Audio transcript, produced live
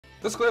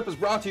This clip is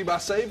brought to you by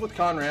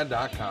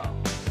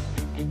SaveWithConrad.com.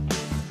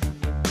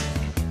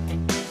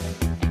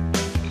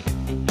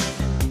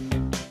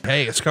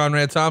 Hey, it's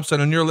Conrad Thompson,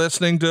 and you're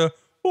listening to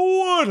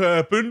What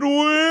Happened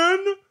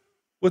When?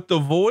 With the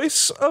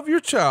voice of your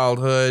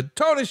childhood,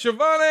 Tony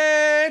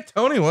Schiavone.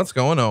 Tony, what's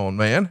going on,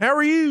 man? How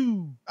are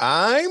you?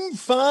 I'm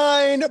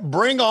fine.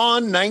 Bring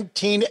on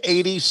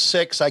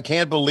 1986. I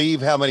can't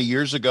believe how many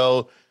years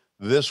ago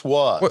this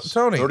was. What,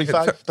 Tony?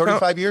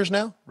 35 years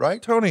now,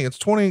 right? Tony, it's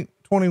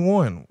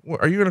 2021.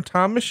 Are you in a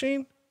time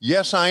machine?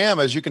 Yes, I am.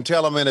 As you can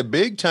tell, I'm in a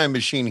big time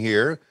machine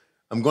here.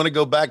 I'm going to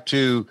go back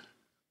to,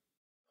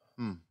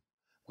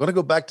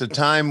 the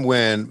time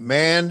when,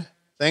 man,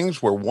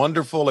 things were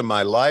wonderful in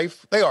my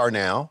life. They are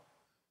now.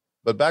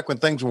 But back when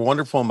things were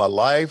wonderful in my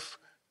life,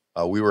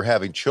 we were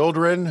having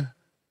children.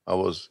 I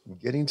was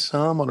getting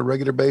some on a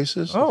regular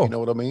basis. Oh. If you know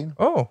what I mean?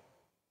 Oh.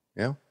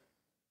 Yeah.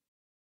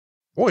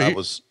 Boy,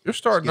 you're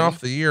starting skinny.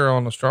 off the year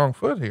on a strong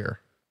foot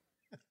here.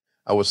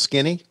 I was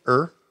skinny.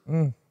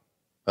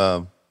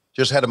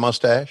 Just had a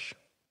mustache.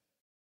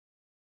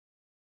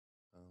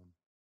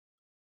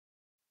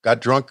 Got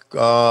drunk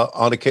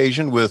on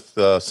occasion with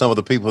some of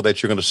the people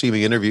that you're going to see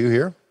me interview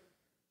here.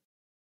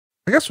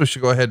 I guess we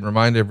should go ahead and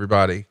remind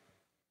everybody,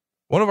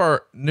 one of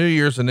our New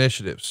Year's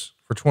initiatives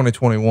for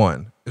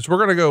 2021 is we're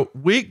going to go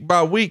week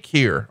by week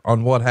here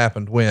on What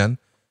Happened When,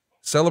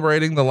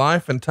 celebrating the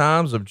life and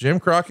times of Jim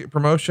Crockett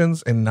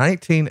Promotions in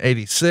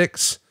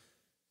 1986.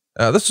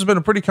 This has been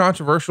a pretty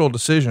controversial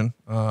decision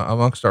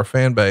amongst our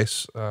fan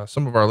base.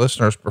 Some of our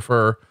listeners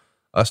prefer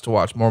us to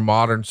watch more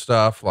modern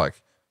stuff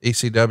like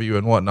ECW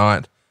and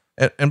whatnot.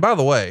 And by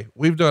the way,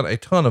 we've done a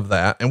ton of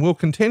that, and we'll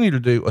continue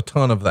to do a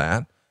ton of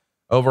that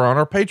over on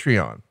our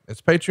Patreon.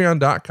 It's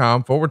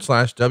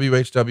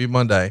patreon.com/WHW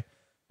Monday.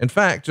 In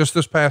fact, just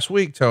this past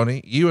week,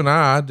 Tony, you and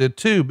I did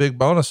 2 big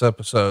bonus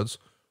episodes,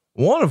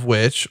 one of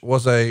which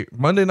was a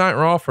Monday Night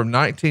Raw from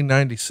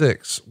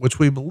 1996, which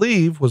we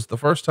believe was the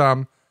first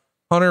time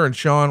Hunter and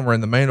Sean were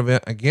in the main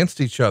event against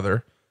each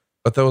other.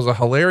 But there was a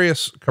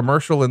hilarious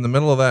commercial in the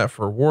middle of that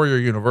for Warrior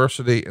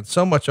University and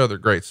so much other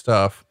great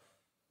stuff.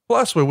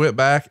 Plus, we went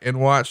back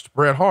and watched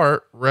Bret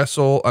Hart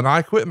wrestle an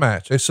I Quit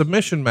match, a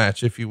submission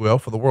match, if you will,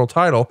 for the world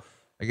title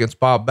against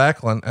Bob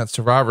Backlund at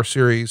Survivor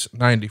Series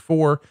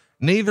 94,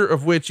 neither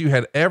of which you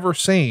had ever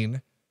seen.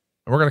 And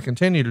we're going to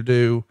continue to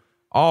do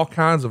all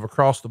kinds of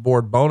across the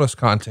board bonus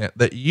content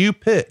that you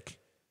pick.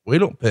 We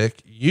don't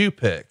pick, you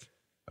pick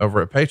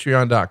over at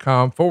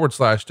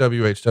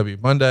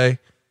patreon.com/WHW Monday.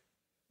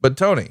 But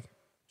Tony,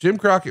 Jim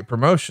Crockett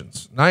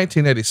Promotions,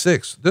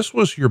 1986, this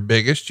was your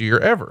biggest year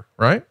ever,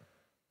 right?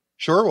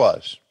 Sure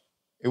was.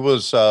 It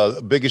was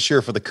the biggest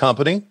year for the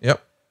company.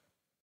 Yep.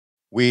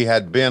 We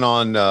had been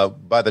on,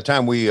 by the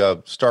time we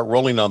start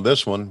rolling on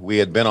this one, we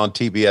had been on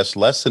TBS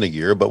less than a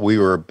year, but we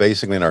were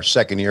basically in our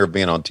second year of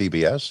being on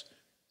TBS.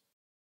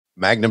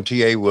 Magnum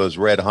TA was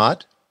red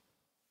hot.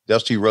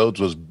 Dusty Rhodes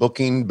was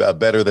booking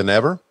better than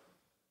ever.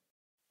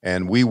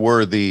 And we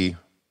were the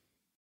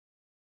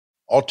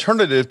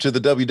alternative to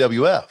the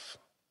WWF.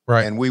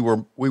 Right. And we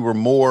were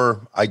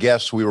more, I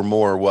guess we were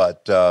more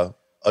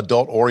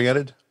adult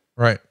oriented.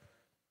 Right.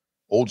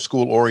 Old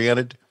school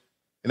oriented.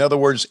 In other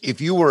words,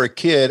 if you were a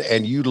kid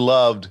and you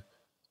loved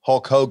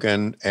Hulk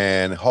Hogan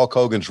and Hulk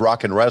Hogan's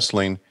rock and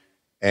wrestling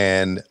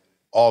and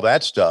all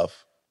that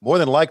stuff, more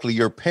than likely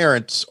your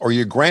parents or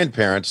your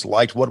grandparents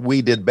liked what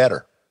we did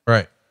better.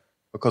 Right.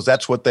 Because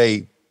that's what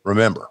they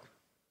remember.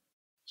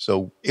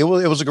 So it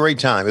was a great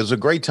time. It was a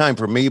great time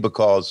for me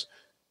because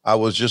I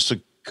was just a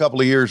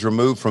couple of years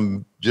removed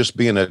from just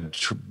being a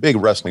big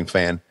wrestling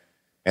fan.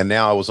 And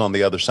now I was on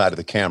the other side of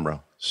the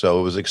camera.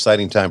 So it was an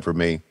exciting time for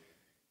me.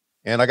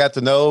 And I got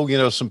to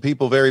know, some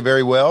people very,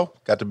 very well.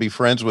 Got to be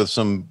friends with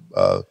some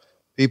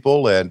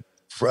people and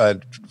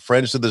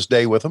friends to this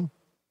day with them.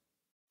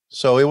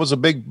 So it was a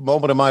big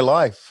moment in my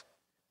life.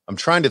 I'm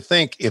trying to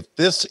think if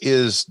this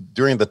is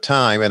during the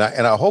time, and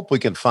I hope we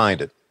can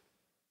find it.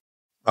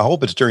 I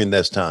hope it's during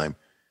this time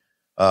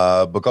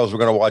because we're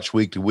going to watch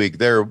week to week.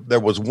 There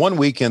was 1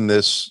 week in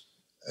this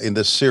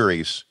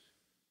series,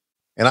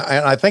 and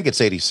I think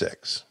it's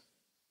 86.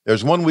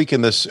 There's 1 week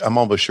in this. I'm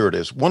almost sure it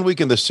is 1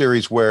 week in this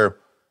series where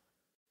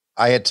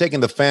I had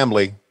taken the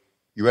family.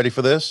 You ready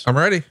for this? I'm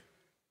ready.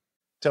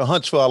 To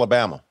Huntsville,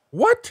 Alabama.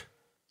 What?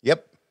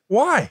 Yep.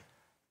 Why?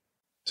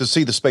 To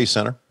see the Space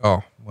Center.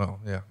 Oh, well,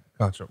 yeah.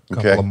 Gotcha. A couple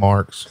Okay. of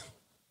marks.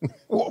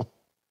 Well,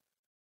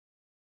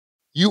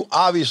 you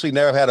obviously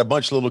never had a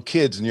bunch of little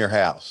kids in your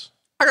house.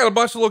 I got a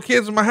bunch of little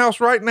kids in my house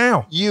right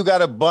now. You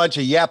got a bunch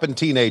of yapping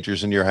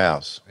teenagers in your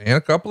house. And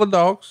a couple of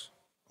dogs.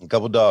 A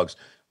couple of dogs.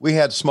 We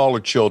had smaller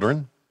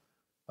children.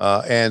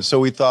 And so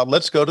we thought,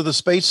 let's go to the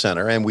Space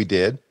Center. And we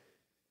did.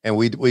 And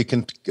we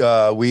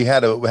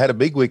had a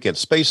big weekend.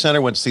 Space Center,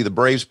 went to see the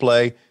Braves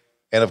play.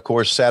 And of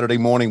course, Saturday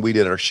morning we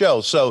did our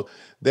show. So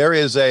there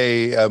is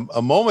a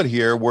moment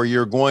here where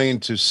you're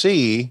going to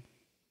see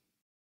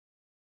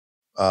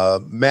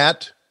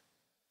Matt,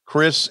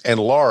 Chris, and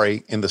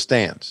Laurie in the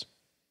stands.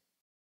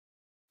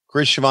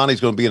 Chris Schiavone is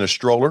going to be in a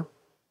stroller,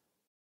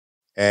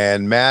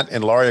 and Matt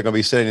and Laurie are going to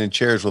be sitting in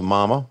chairs with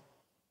Mama.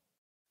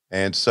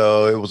 And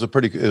so it was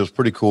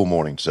pretty cool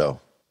morning. So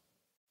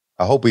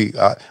I hope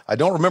I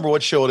don't remember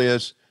what show it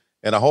is,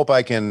 and I hope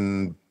I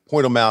can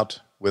point them out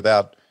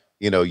without,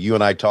 you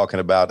and I talking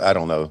about, I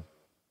don't know,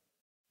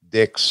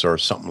 dicks or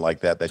something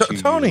like that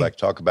Tony, you like to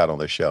talk about on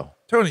this show.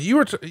 Tony,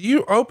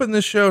 you opened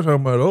this show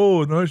talking about,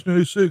 in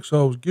 1986,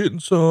 I was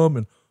getting some,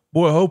 and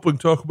boy, I hope we can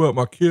talk about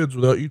my kids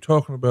without you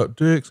talking about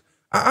dicks.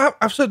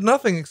 I've said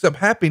nothing except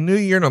Happy New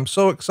Year, and I'm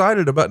so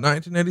excited about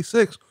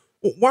 1986.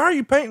 Why are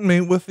you painting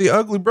me with the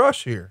ugly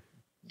brush here?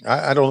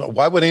 I don't know.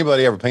 Why would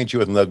anybody ever paint you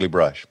with an ugly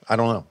brush? I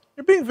don't know.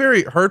 You're being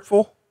very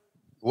hurtful.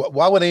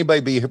 Why would anybody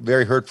be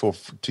very hurtful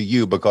to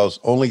you? Because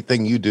only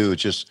thing you do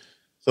is just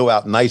throw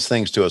out nice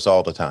things to us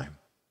all the time.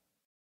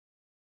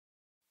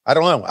 I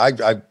don't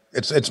know.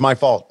 It's my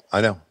fault.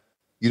 I know.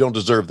 You don't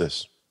deserve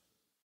this.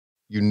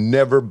 You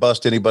never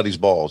bust anybody's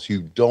balls.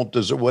 You don't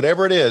deserve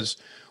whatever it is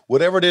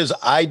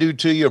I do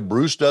to you,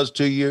 Bruce does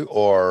to you,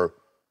 or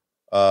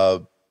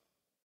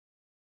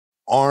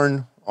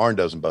Arn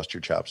doesn't bust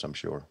your chops, I'm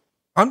sure.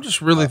 I'm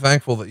just really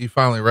thankful that you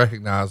finally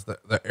recognize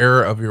the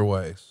error of your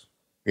ways.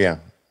 Yeah.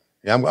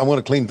 I'm going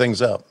to clean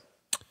things up.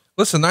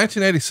 Listen,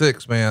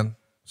 1986, man,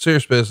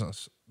 serious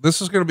business.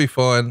 This is going to be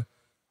fun.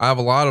 I have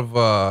a lot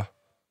of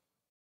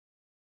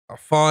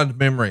fond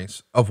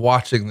memories of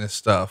watching this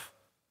stuff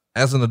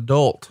as an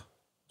adult.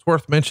 It's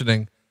worth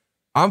mentioning,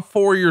 I'm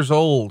 4 years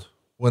old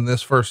when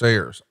this first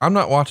airs. I'm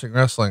not watching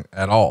wrestling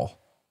at all.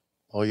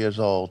 4 years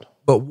old.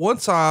 But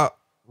once I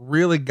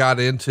really got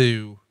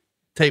into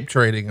tape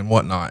trading and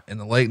whatnot in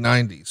the late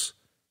 90s,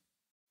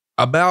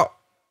 about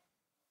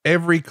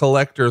every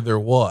collector there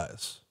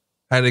was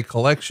had a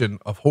collection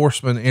of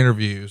Horseman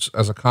interviews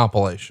as a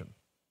compilation.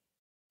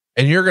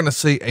 And you're going to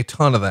see a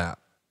ton of that.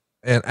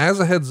 And as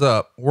a heads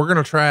up, we're going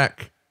to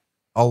track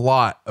a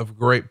lot of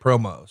great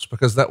promos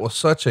because that was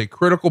such a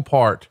critical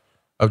part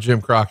of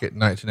Jim Crockett in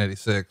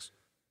 1986.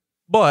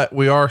 But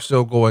we are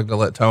still going to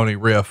let Tony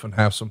riff and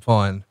have some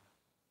fun.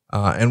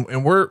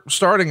 And we're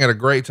starting at a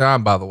great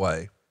time, by the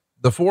way.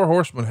 The Four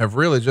Horsemen have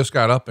really just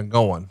got up and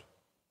going.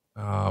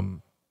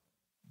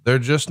 They're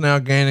just now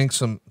gaining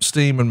some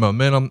steam and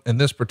momentum. In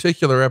this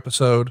particular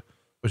episode,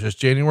 which is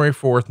January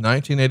 4th,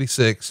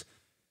 1986,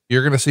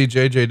 you're going to see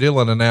JJ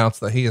Dillon announce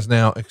that he is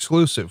now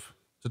exclusive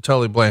to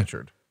Tully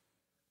Blanchard,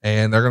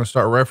 and they're going to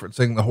start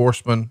referencing the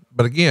Horsemen.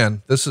 But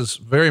again, this is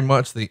very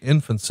much the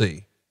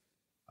infancy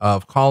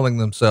of calling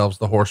themselves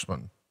the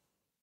Horsemen.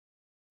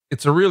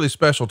 It's a really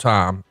special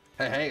time.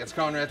 Hey, it's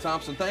Conrad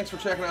Thompson. Thanks for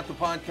checking out the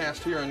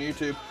podcast here on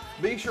YouTube.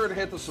 Be sure to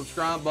hit the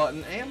subscribe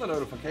button and the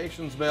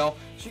notifications bell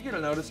so you get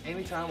a notice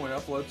anytime we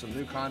upload some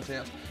new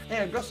content.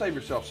 And go save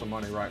yourself some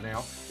money right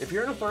now. If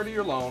you're in a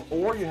 30-year loan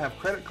or you have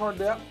credit card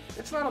debt,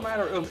 it's not a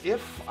matter of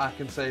if I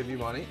can save you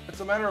money. It's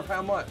a matter of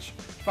how much.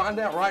 Find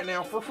out right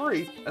now for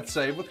free at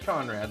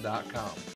SaveWithConrad.com.